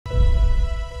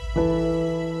Could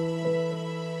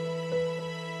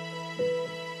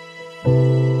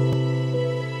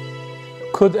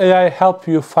AI help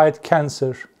you fight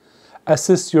cancer,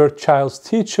 assist your child's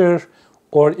teacher,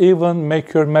 or even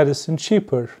make your medicine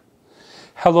cheaper?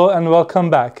 Hello and welcome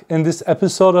back. In this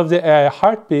episode of the AI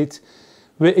Heartbeat,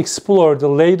 we explore the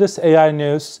latest AI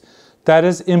news that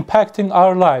is impacting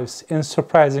our lives in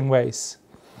surprising ways.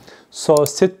 So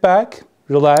sit back,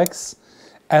 relax,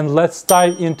 and let's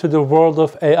dive into the world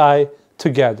of AI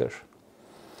together.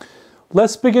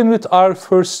 Let's begin with our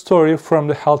first story from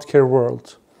the healthcare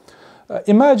world.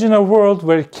 Imagine a world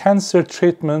where cancer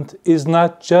treatment is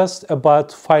not just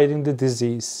about fighting the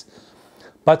disease,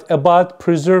 but about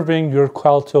preserving your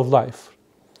quality of life.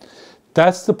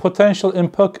 That's the potential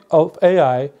impact of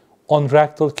AI on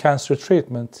rectal cancer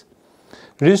treatment.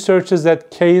 Researchers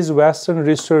at Case Western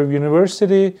Reserve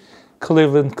University,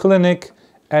 Cleveland Clinic,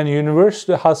 and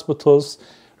university hospitals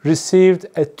received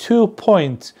a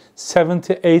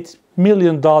 $2.78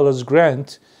 million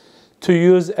grant to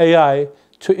use AI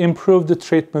to improve the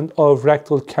treatment of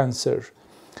rectal cancer,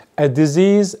 a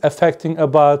disease affecting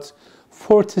about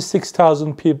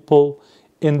 46,000 people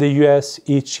in the US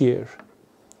each year.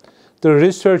 The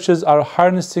researchers are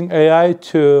harnessing AI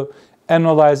to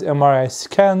analyze MRI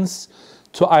scans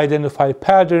to identify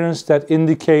patterns that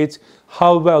indicate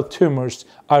how well tumors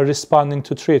are responding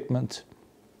to treatment.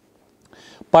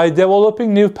 By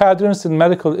developing new patterns in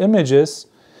medical images,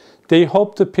 they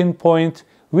hope to pinpoint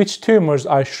which tumors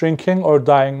are shrinking or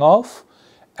dying off,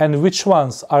 and which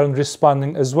ones aren't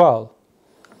responding as well.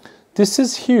 This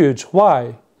is huge.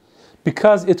 Why?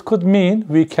 Because it could mean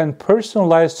we can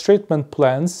personalize treatment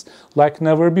plans like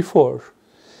never before.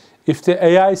 If the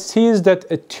AI sees that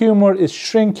a tumor is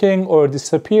shrinking or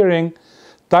disappearing,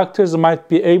 doctors might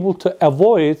be able to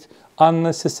avoid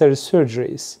unnecessary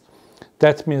surgeries.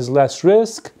 That means less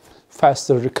risk,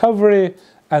 faster recovery,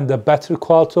 and a better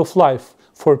quality of life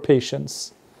for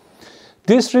patients.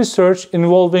 This research,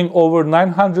 involving over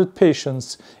 900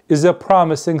 patients, is a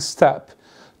promising step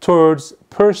towards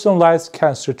personalized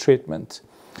cancer treatment.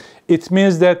 It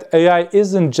means that AI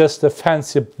isn't just a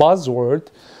fancy buzzword,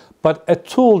 but a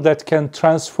tool that can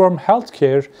transform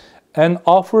healthcare and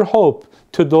offer hope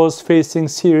to those facing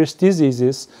serious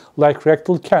diseases like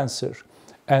rectal cancer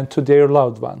and to their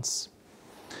loved ones.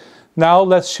 Now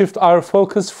let's shift our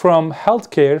focus from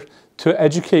healthcare to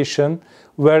education,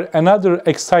 where another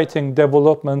exciting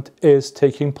development is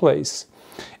taking place.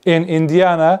 In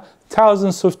Indiana,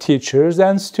 thousands of teachers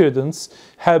and students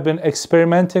have been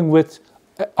experimenting with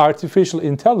artificial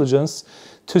intelligence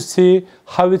to see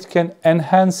how it can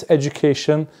enhance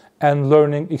education and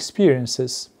learning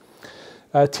experiences.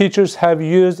 Teachers have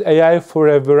used AI for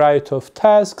a variety of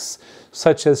tasks,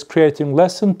 such as creating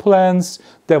lesson plans,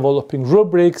 developing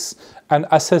rubrics, and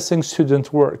assessing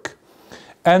student work.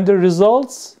 And the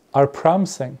results are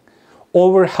promising.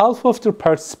 Over half of the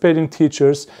participating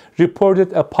teachers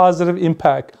reported a positive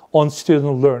impact on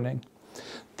student learning.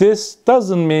 This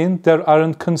doesn't mean there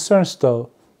aren't concerns though.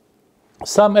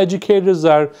 Some educators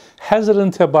are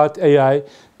hesitant about AI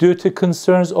due to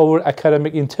concerns over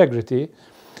academic integrity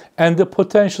and the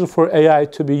potential for AI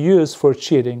to be used for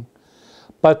cheating.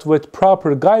 But with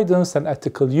proper guidance and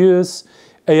ethical use,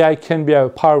 AI can be a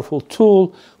powerful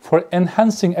tool for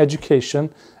enhancing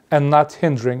education and not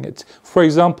hindering it. For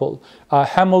example,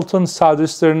 Hamilton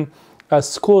Southeastern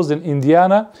schools in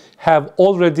Indiana have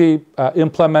already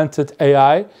implemented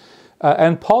AI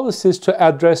and policies to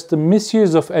address the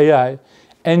misuse of AI,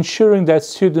 ensuring that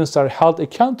students are held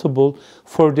accountable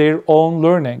for their own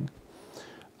learning.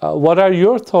 What are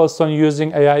your thoughts on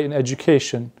using AI in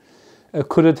education?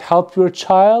 Could it help your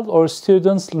child or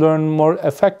students learn more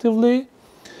effectively?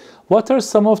 What are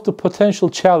some of the potential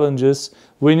challenges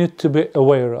we need to be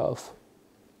aware of?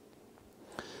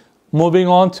 Moving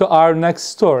on to our next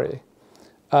story.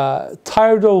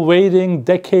 Tired of waiting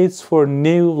decades for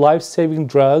new life-saving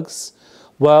drugs?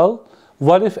 Well,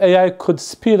 what if AI could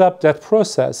speed up that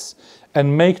process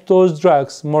and make those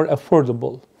drugs more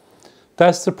affordable?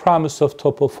 That's the promise of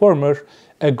Topoformer,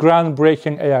 a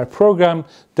groundbreaking AI program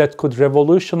that could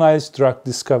revolutionize drug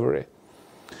discovery.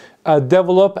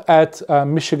 Developed at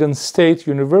Michigan State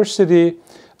University,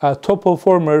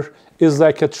 Topoformer is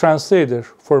like a translator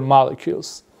for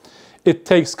molecules. It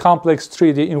takes complex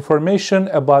 3D information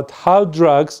about how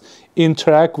drugs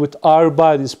interact with our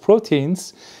body's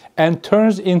proteins and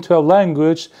turns into a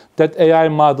language that AI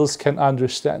models can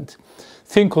understand.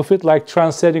 Think of it like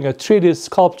translating a 3D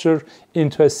sculpture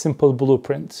into a simple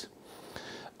blueprint.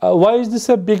 Why is this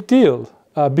a big deal?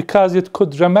 Because it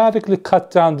could dramatically cut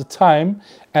down the time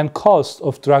and cost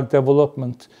of drug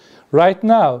development. Right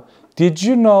now, Did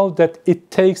you know that it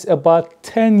takes about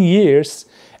 10 years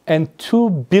and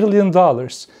 $2 billion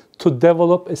to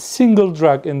develop a single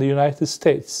drug in the United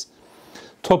States?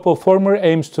 Topoformer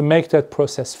aims to make that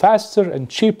process faster and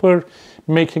cheaper,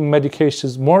 making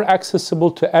medications more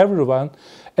accessible to everyone,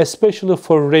 especially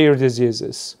for rare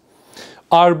diseases.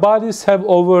 Our bodies have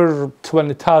over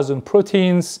 20,000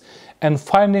 proteins, and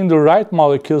finding the right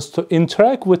molecules to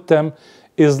interact with them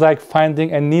is like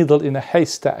finding a needle in a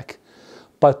haystack.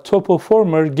 But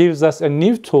Topoformer gives us a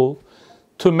new tool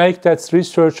to make that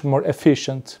research more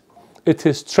efficient. It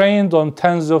is trained on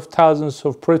tens of thousands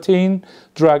of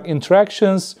protein-drug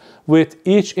interactions, with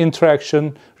each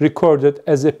interaction recorded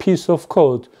as a piece of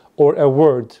code or a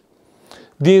word.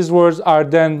 These words are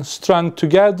then strung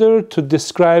together to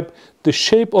describe the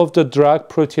shape of the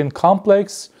drug-protein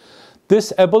complex.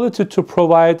 This ability to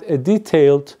provide a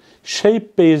detailed,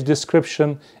 shape-based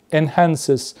description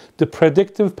enhances the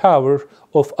predictive power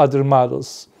of other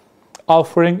models,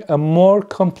 offering a more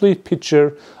complete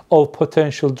picture of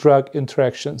potential drug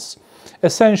interactions.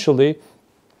 Essentially,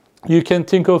 you can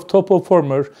think of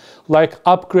Topoformer like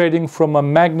upgrading from a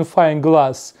magnifying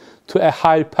glass to a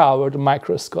high-powered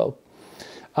microscope.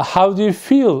 How do you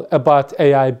feel about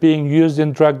AI being used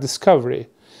in drug discovery?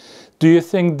 Do you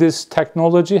think this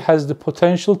technology has the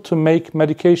potential to make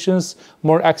medications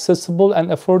more accessible and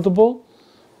affordable?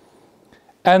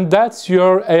 And that's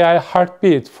your AI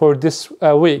heartbeat for this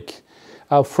week.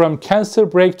 From cancer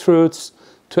breakthroughs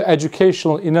to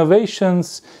educational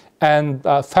innovations and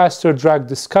faster drug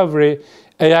discovery,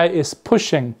 AI is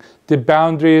pushing the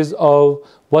boundaries of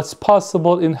what's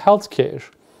possible in healthcare.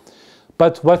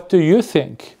 But what do you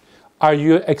think? Are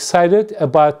you excited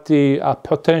about the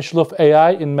potential of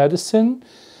AI in medicine?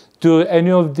 Do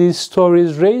any of these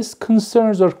stories raise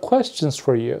concerns or questions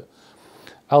for you?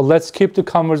 Let's keep the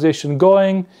conversation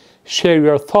going. Share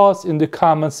your thoughts in the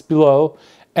comments below,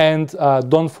 and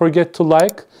don't forget to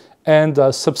like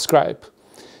and subscribe.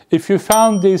 If you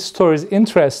found these stories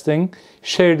interesting,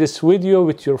 share this video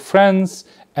with your friends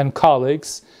and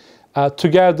colleagues.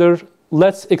 Together,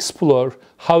 let's explore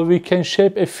how we can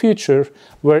shape a future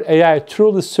where AI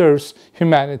truly serves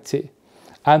humanity.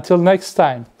 Until next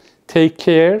time, take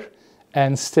care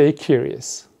and stay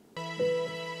curious.